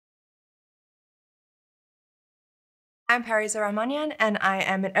I'm Pareesa and I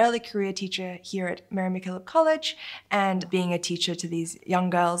am an early career teacher here at Mary MacKillop College, and being a teacher to these young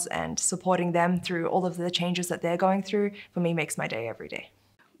girls and supporting them through all of the changes that they're going through, for me, makes my day every day.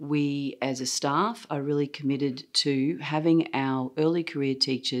 We as a staff are really committed to having our early career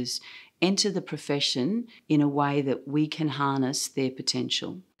teachers enter the profession in a way that we can harness their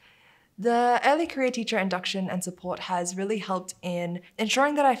potential. The early career teacher induction and support has really helped in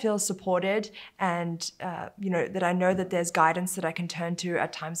ensuring that I feel supported and that I know that there's guidance that I can turn to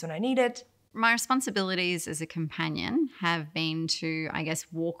at times when I need it. My responsibilities as a companion have been to,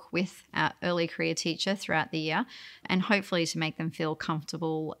 walk with our early career teacher throughout the year and hopefully to make them feel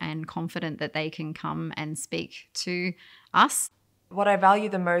comfortable and confident that they can come and speak to us. What I value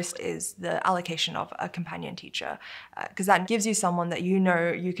the most is the allocation of a companion teacher, because that gives you someone that you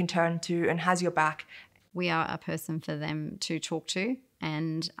know you can turn to and has your back. We are a person for them to talk to,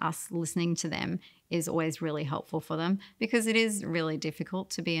 and us listening to them is always really helpful for them because it is really difficult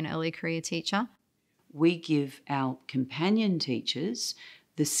to be an early career teacher. We give our companion teachers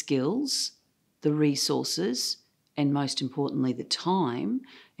the skills, the resources, and most importantly, the time,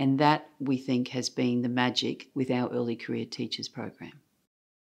 and that we think has been the magic with our early career teachers program.